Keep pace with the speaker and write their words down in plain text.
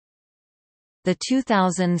The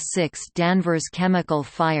 2006 Danvers Chemical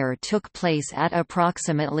Fire took place at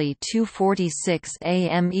approximately 2:46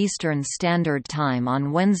 a.m. Eastern Standard Time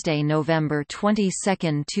on Wednesday, November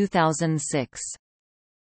 22, 2006.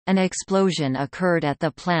 An explosion occurred at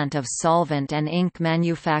the plant of solvent and ink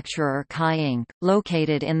manufacturer Chi Inc.,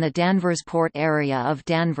 located in the Danversport area of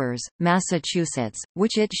Danvers, Massachusetts,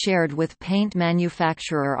 which it shared with paint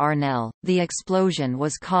manufacturer Arnell. The explosion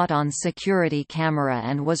was caught on security camera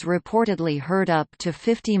and was reportedly heard up to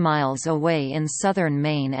 50 miles away in southern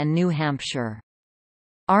Maine and New Hampshire.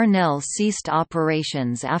 Arnell ceased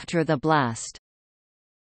operations after the blast.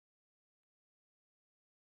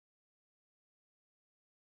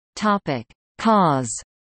 Cause.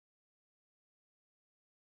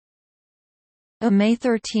 A May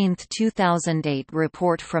 13, 2008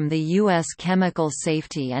 report from the U.S. Chemical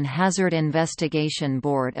Safety and Hazard Investigation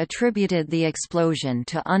Board attributed the explosion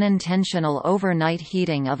to unintentional overnight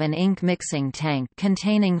heating of an ink mixing tank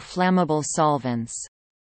containing flammable solvents.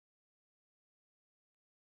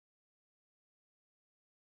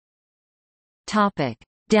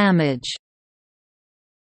 Damage.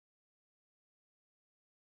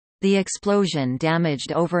 The explosion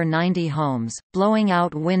damaged over 90 homes, blowing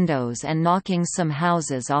out windows and knocking some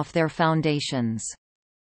houses off their foundations.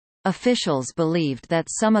 Officials believed that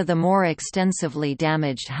some of the more extensively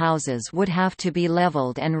damaged houses would have to be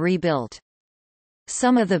leveled and rebuilt.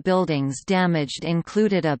 Some of the buildings damaged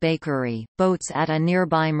included a bakery, boats at a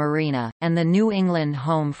nearby marina, and the New England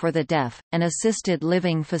Home for the Deaf, an assisted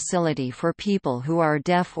living facility for people who are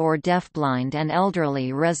deaf or deafblind and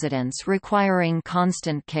elderly residents requiring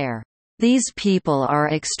constant care. "These people are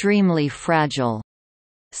extremely fragile,"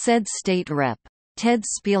 said State Rep. Ted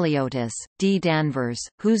Spiliotis, D. Danvers,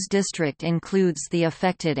 whose district includes the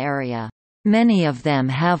affected area. "Many of them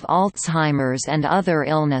have Alzheimer's and other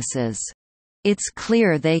illnesses. It's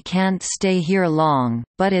clear they can't stay here long,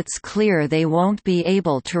 but it's clear they won't be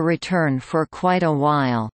able to return for quite a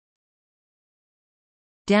while."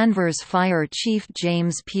 Danvers Fire Chief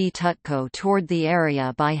James P. Tutko toured the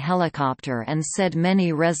area by helicopter and said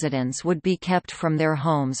many residents would be kept from their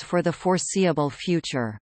homes for the foreseeable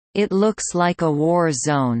future. "It looks like a war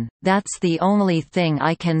zone, that's the only thing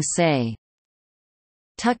I can say,"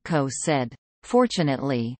 Tutko said.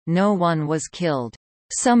 Fortunately, no one was killed.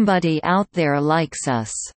 "Somebody out there likes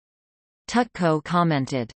us," Tutko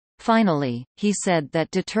commented. Finally, he said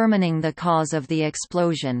that determining the cause of the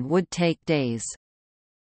explosion would take days.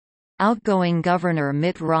 Outgoing Governor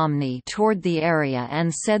Mitt Romney toured the area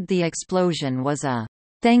and said the explosion was a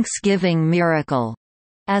 "Thanksgiving miracle,"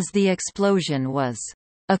 as the explosion was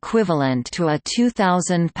 "equivalent to a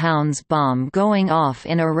 2,000-pound bomb going off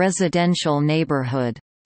in a residential neighborhood,"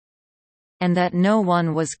 and that no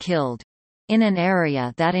one was killed. In an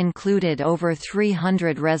area that included over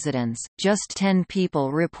 300 residents, just 10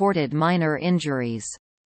 people reported minor injuries.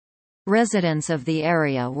 Residents of the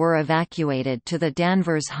area were evacuated to the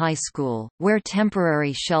Danvers High School, where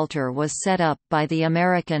temporary shelter was set up by the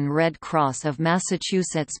American Red Cross of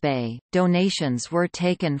Massachusetts Bay. Donations were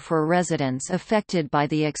taken for residents affected by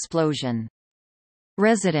the explosion.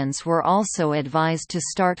 Residents were also advised to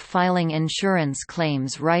start filing insurance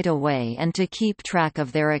claims right away and to keep track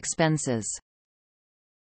of their expenses.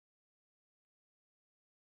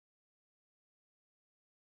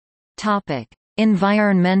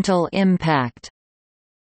 Environmental impact.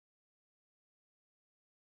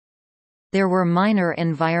 There were minor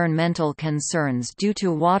environmental concerns due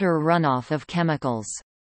to water runoff of chemicals.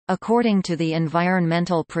 According to the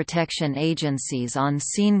Environmental Protection Agency's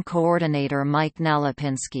on-scene coordinator Mike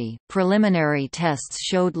Nalipinski, preliminary tests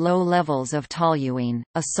showed low levels of toluene,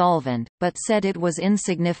 a solvent, but said it was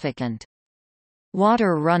insignificant.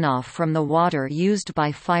 Water runoff from the water used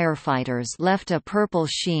by firefighters left a purple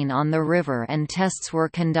sheen on the river and tests were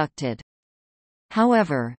conducted.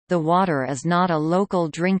 However, the water is not a local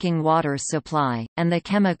drinking water supply, and the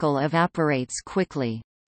chemical evaporates quickly.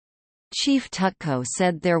 Chief Tutko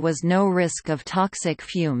said there was no risk of toxic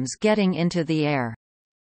fumes getting into the air.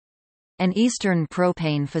 An Eastern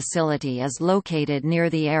propane facility is located near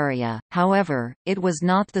the area, however, it was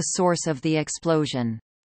not the source of the explosion.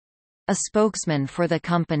 A spokesman for the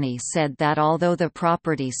company said that although the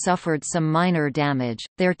property suffered some minor damage,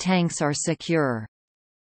 their tanks are secure.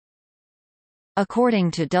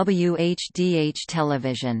 According to WHDH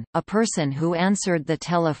television, a person who answered the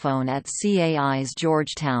telephone at CAI's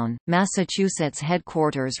Georgetown, Massachusetts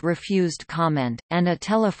headquarters refused comment, and a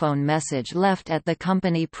telephone message left at the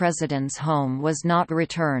company president's home was not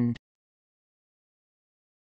returned.